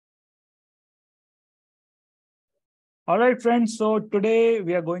All right, friends. So today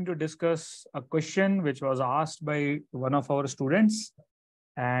we are going to discuss a question which was asked by one of our students.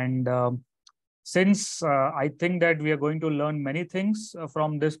 And since I think that we are going to learn many things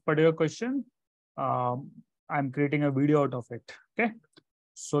from this particular question, um, I'm creating a video out of it. Okay.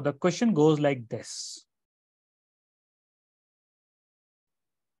 So the question goes like this.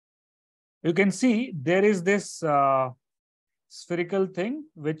 You can see there is this spherical thing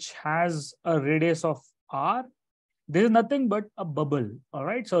which has a radius of r. This is nothing but a bubble. All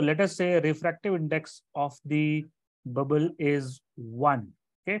right. So let us say refractive index of the bubble is 1.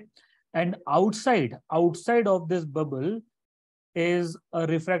 Okay. And outside of this bubble is a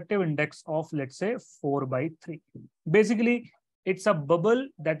refractive index of, let's say, 4 by 3. Basically, it's a bubble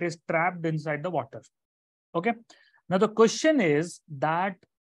that is trapped inside the water. Okay. Now, the question is that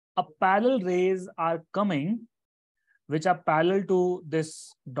a parallel rays are coming, which are parallel to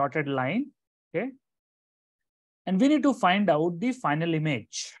this dotted line. Okay. And we need to find out the final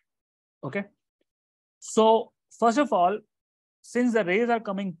image. Okay. So first of all, since the rays are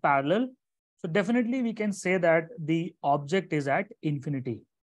coming parallel, so definitely we can say that the object is at infinity,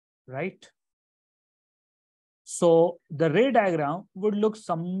 right? So the ray diagram would look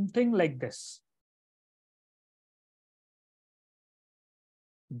something like this.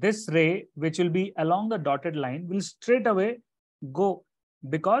 This ray, which will be along the dotted line, will straight away go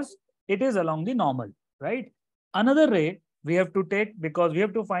because it is along the normal, right? Another ray we have to take because we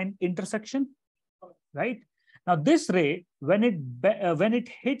have to find intersection, right? Now this ray, when it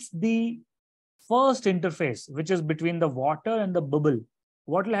hits the first interface, which is between the water and the bubble,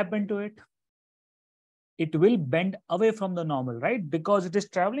 what will happen to it? It will bend away from the normal, right? Because it is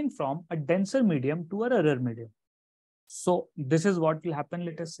traveling from a denser medium to a rarer medium. So this is what will happen,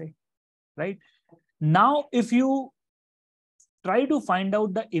 let us say, right? Now, if you try to find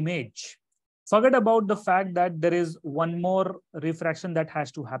out the image, forget about the fact that there is one more refraction that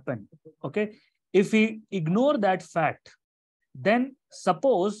has to happen. Okay. If we ignore that fact, then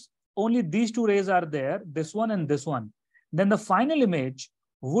suppose only these two rays are there, this one and this one, then the final image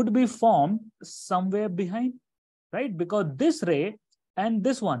would be formed somewhere behind, right? Because this ray and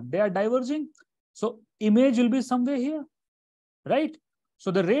this one, they are diverging. So image will be somewhere here, right?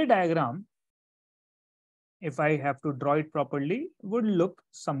 So the ray diagram, if I have to draw it properly, would look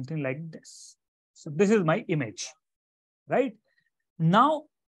something like this. So this is my image, right? Now,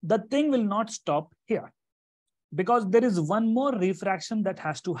 the thing will not stop here because there is one more refraction that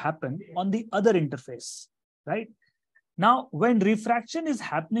has to happen on the other interface, right? Now, when refraction is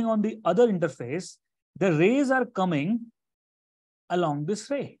happening on the other interface, the rays are coming along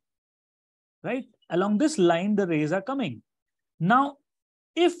this ray, right? Along this line, the rays are coming. Now,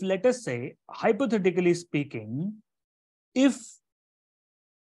 if let us say, hypothetically speaking, if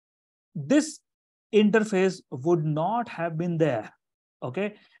this interface would not have been there,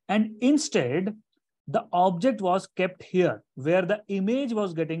 okay, and instead the object was kept here where the image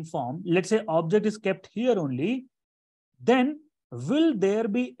was getting formed, let's say object is kept here only, then will there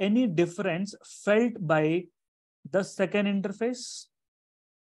be any difference felt by the second interface?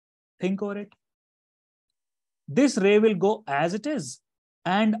 Think over it. This ray will go as it is,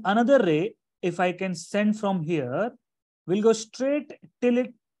 and another ray, if I can send from here, will go straight till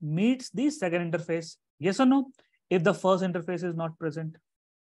it meets the second interface. Yes or no? If the first interface is not present.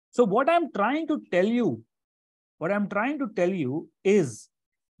 So what I'm trying to tell you, is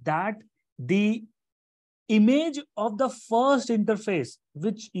that the image of the first interface,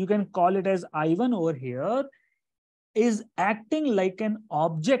 which you can call it as I1 over here, is acting like an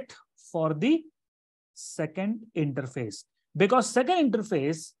object for the second interface, because second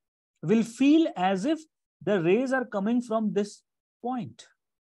interface will feel as if the rays are coming from this point,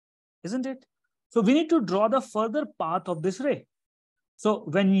 isn't it? So we need to draw the further path of this ray. So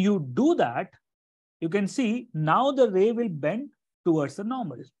when you do that, you can see now the ray will bend towards the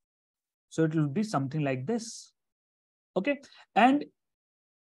normal. So it will be something like this. Okay. And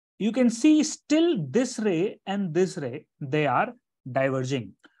you can see still this ray and this ray, they are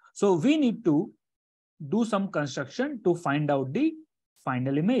diverging. So we need to do some construction to find out the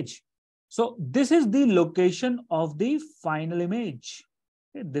final image. So this is the location of the final image.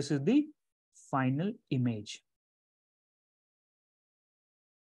 Okay, this is the final image.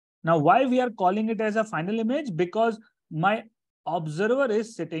 Now, why we are calling it as a final image? Because my observer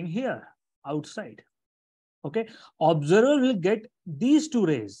is sitting here outside. Okay, observer will get these two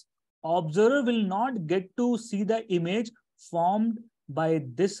rays. Observer will not get to see the image formed by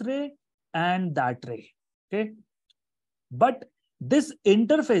this ray and that ray. Okay, but this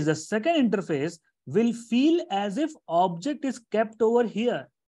interface, the second interface, will feel as if object is kept over here,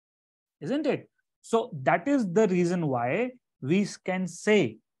 isn't it? So that is the reason why we can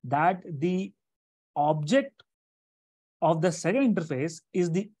say that the object of the second interface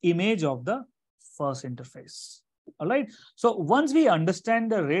is the image of the first interface. All right. So once we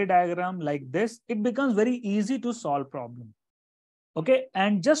understand the ray diagram like this, it becomes very easy to solve problem. Okay.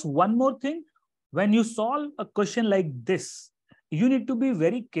 And just one more thing, when you solve a question like this, you need to be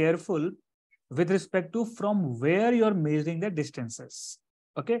very careful with respect to from where you're measuring the distances.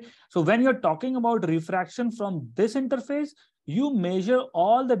 Okay. So when you're talking about refraction from this interface, you measure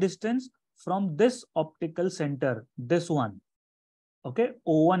all the distance from this optical center, this one. Okay.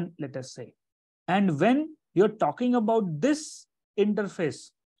 O1, let us say. And when you're talking about this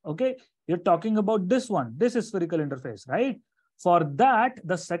interface, okay, you're talking about this one, this is spherical interface, right? For that,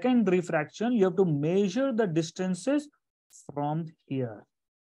 the second refraction, you have to measure the distances from here.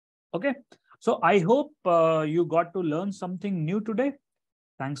 Okay. So I hope you got to learn something new today.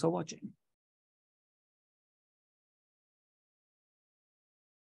 Thanks for watching.